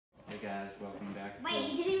guys, welcome back. Wait,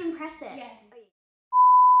 you didn't even press it. Yeah.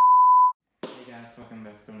 Hey guys, welcome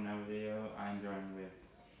back to another video. I'm joined with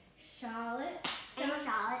Charlotte. And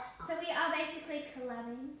Charlotte. So we are basically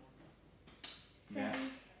collabing. So Yeah.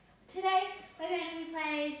 today we're going to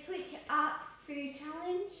play Switch Up Food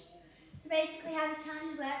Challenge. So basically how the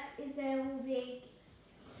challenge works is there will be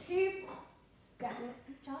there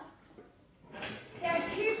are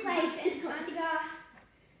two plates under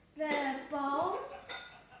the bowl.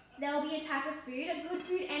 There will be a type of food, a good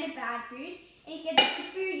food and a bad food. And if you get the good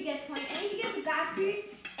food, you get a point. And if you get the bad food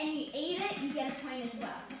and you eat it, you get a point as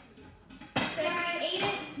well. So if you eat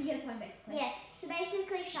it, you get a point basically. Yeah, so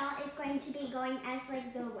basically Charlotte is going to be going as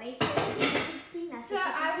like the waitress. So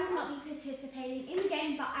I will not be participating in the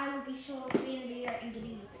game, but I will be sure to be in the video and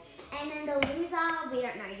getting the food. And then the loser, we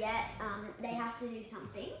don't know yet. They have to do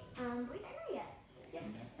something. We don't know yet. Yep.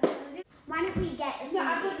 Why don't we get a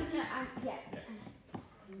Yeah.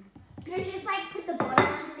 No, just like put the bottom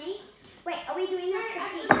underneath. Wait, are we doing the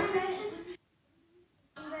pizza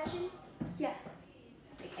version? Yeah.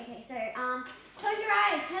 Okay, so Close your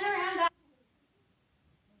eyes, turn around, guys.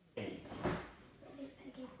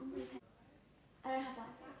 I don't have one.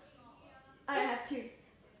 I don't have two.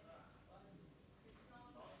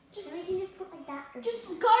 So we can just put like that. Just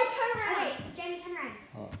go turn around. Wait, Jamie, turn around.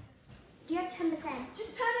 Oh. Do you have 10%?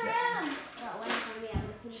 Just turn around. Well, when I'm going to be able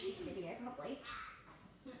to finish this video, probably.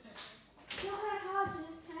 It's not that hard to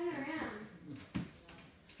just turn around.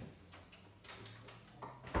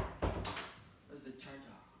 Where's the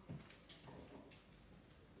charger?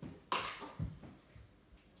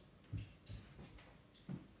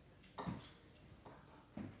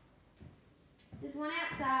 There's one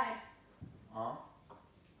outside. Oh?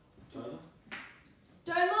 Charger?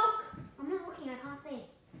 Don't look. I'm not looking, I can't see.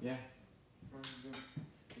 Yeah.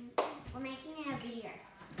 We're making a video.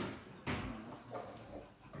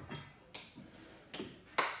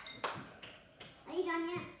 Are you done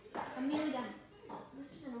yet? I'm nearly done. This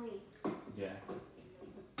is annoying. Yeah.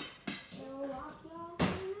 So lock your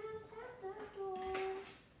windows at the door.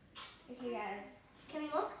 Okay, guys. Can we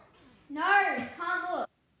look? No, can't look.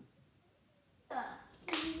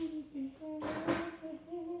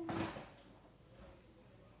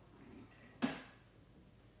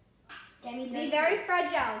 Jamie, Be very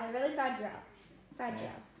fragile. They're really fragile.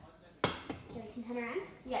 Fragile. Okay, we can turn around.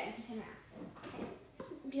 Yeah, you can turn around.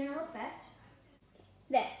 Do you want to look first?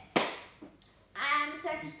 There. So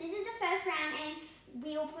this is the first round, and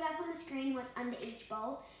we will put up on the screen what's under each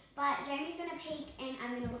bowl. But Jamie's gonna peek, and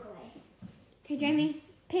I'm gonna look away. Okay, Jamie,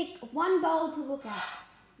 pick one bowl to look at.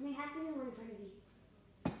 And there has to be one in front of you.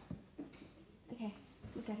 Okay,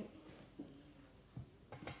 look at it.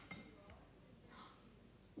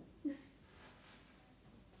 Can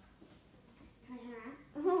I turn around?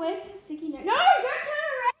 Oh, where's the sticky note? No, don't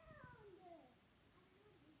turn around!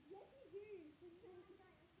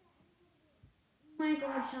 Oh my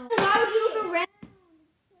god, Charlotte. Why would you look around?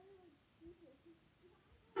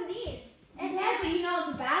 It is. Yeah, but you know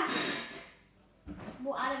it's bad.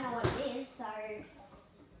 Well, I don't know what it is, so.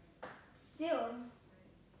 Still.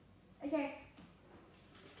 Okay.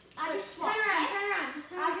 I just swap. Turn around, turn around. Just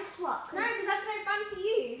turn around. I just swap. No, because that's no fun for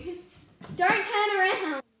you. Don't turn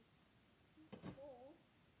around.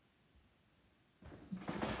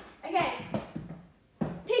 Okay.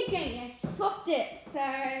 Pick Jamie. I swapped it, so.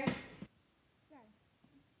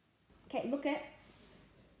 Okay, look it.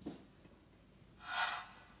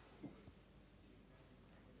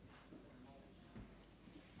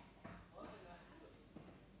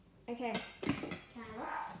 Okay. Can I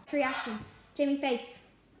look? Reaction. Jamie, face.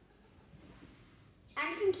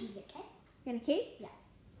 I'm gonna keep it, okay? You gonna keep? Yeah.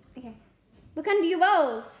 Okay. Look under your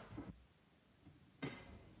bowls. But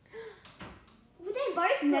they're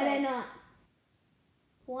both good. No, they're not.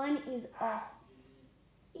 One is off.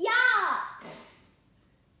 Yeah!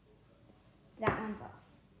 That one's off.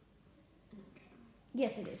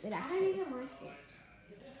 Yes, it is. It I actually don't is. even like this.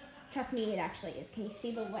 Trust me, it actually is. Can you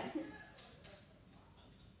see the wet?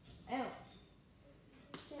 Oh.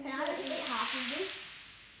 Can I just eat half of this?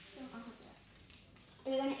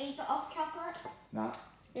 Are you gonna eat the off chocolate? Nah.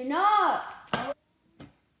 You're not.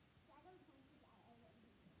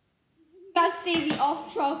 You guys see the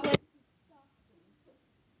off chocolate?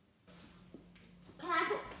 Can I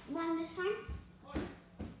put one this time?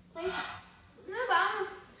 Please? No, but I'm a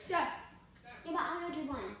chef. Yeah, but I'm gonna do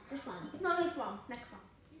one. This one. Not this one. Next one.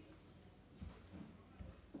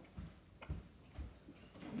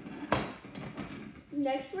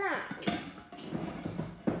 Next round.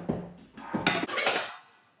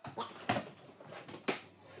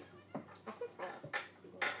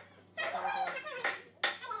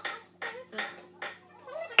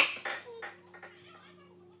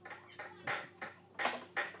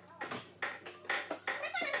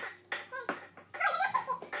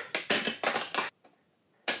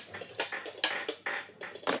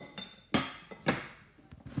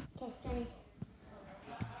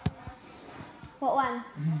 What one?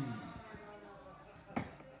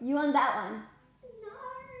 You want that one? No.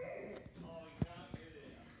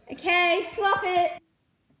 Okay, swap it.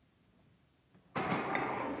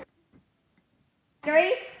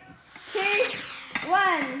 3, 2,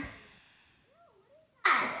 1.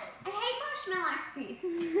 I hate marshmallows. I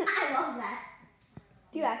love that.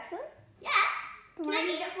 Do you actually? Yeah. Can I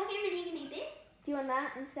eat it for him and he can eat this? Do you want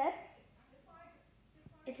that instead?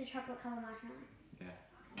 It's a chocolate covered marshmallow. Yeah.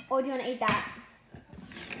 Or do you want to eat that?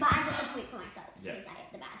 But I get the point for myself Yeah. because I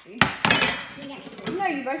ate the bad food. You get me some. No,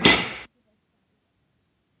 you both.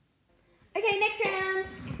 Okay, next round.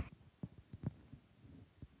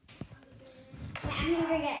 Okay, I'm gonna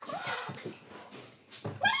go get.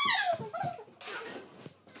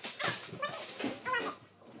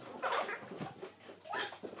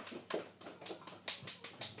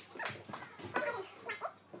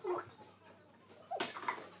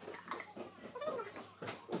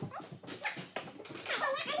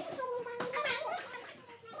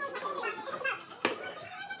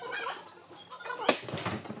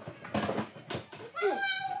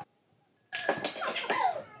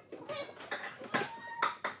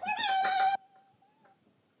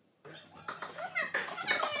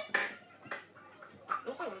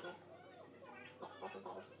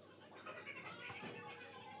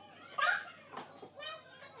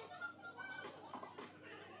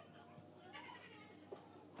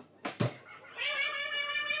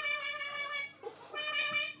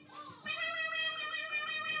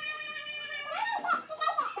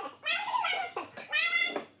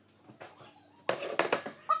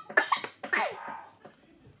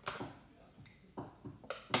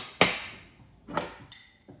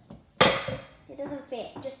 It doesn't fit.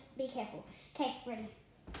 Just be careful. Okay, ready.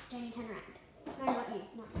 Jamie, turn around. No, not you.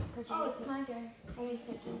 Not because Oh, it's my go. Jamie's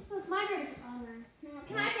thinking. Oh, it's my go. Oh no.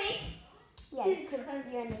 Can I peek? Yeah, because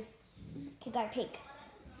you only can go peek.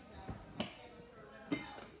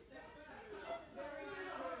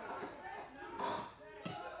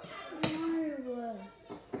 No.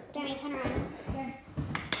 Jamie, turn around. Okay.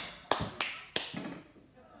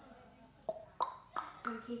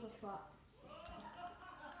 And keep a swap.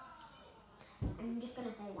 I'm just gonna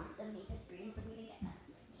say one of them needs a spoon so we can get that.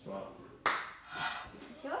 Swap.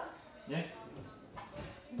 Sure? Yeah.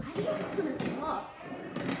 Why do you just want to swap?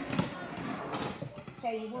 So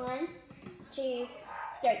you 1, 2,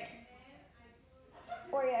 3.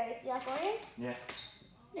 Oreos. You like Oreos? Yeah.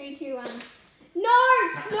 3, 2, 1. No!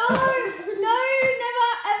 No! No! Never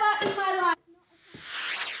ever in my life.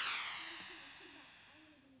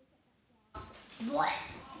 What?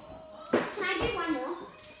 Can I do one more? No,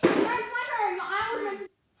 it's my turn. I was meant to.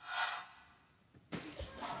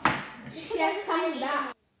 Yes, come back.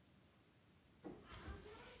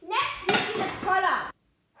 Next, this is a product.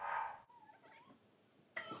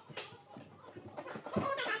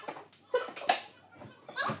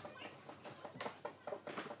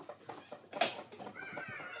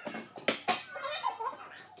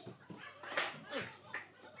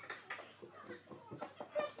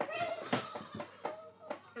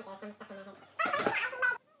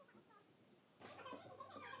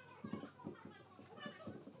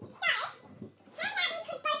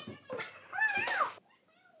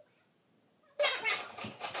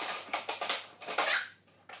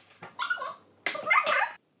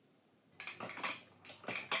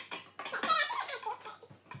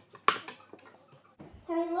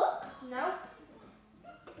 Can we look? Nope.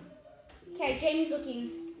 Okay, Jamie's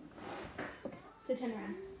looking. So turn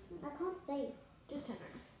around. I can't see. Just turn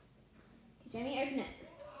around. Okay, Jamie, open it.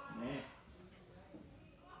 Yeah.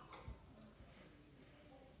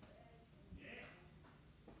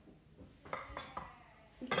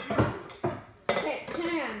 Okay,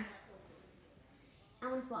 turn around. I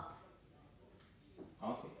want to swap.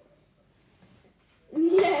 Okay.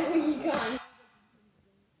 Yeah, where you going?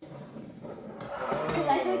 Because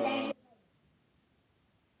I saw Jamie.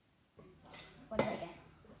 What did I get?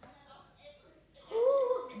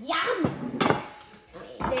 Yum!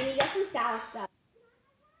 Jamie got some sour stuff.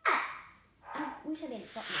 I wish I didn't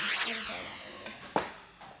swap now. I didn't say that.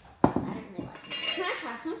 I don't really like it. Can I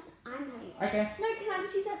try some? I'm having Okay. No, can I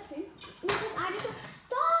just use that spoon? because I just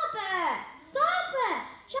stop it! Stop it!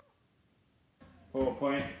 Shut 4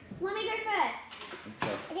 point. Let me go first. Let's go.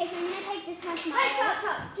 Okay, so I'm gonna take this much Hey, Milo.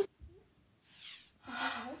 chop. Just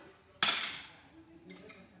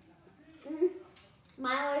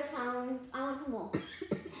Milo, I want some more.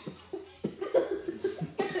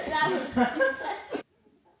 that was.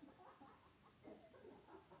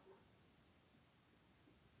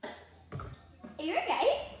 Are you okay?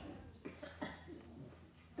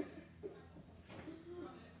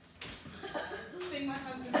 Seeing my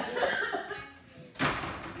husband.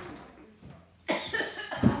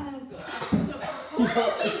 Right?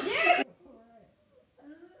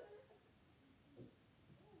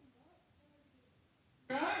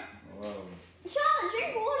 Whoa. Charlotte,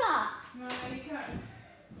 drink water. No, you can't.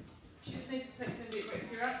 She just needs to take some deep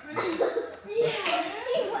breaths. You right, sweetie?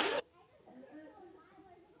 See what?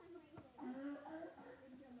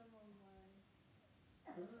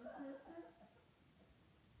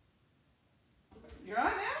 You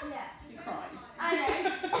right now? Yeah. You're crying. I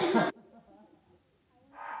know.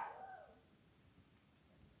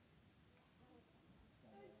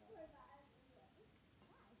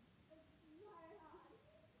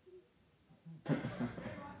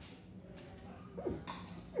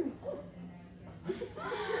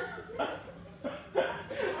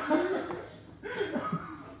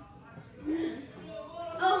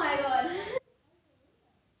 Oh my god.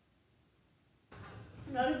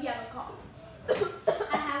 Not if you have a cough.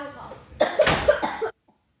 I have a cough.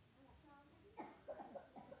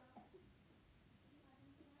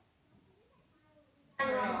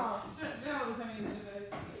 Jill was having a bit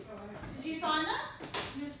of a... Did you find them?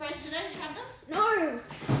 You're supposed to know you have them? No.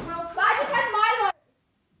 Well, But I just had my one.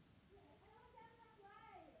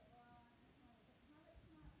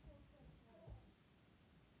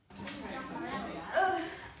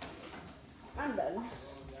 I'm done.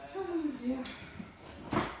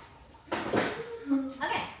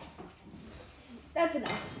 Okay. That's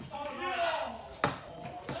enough.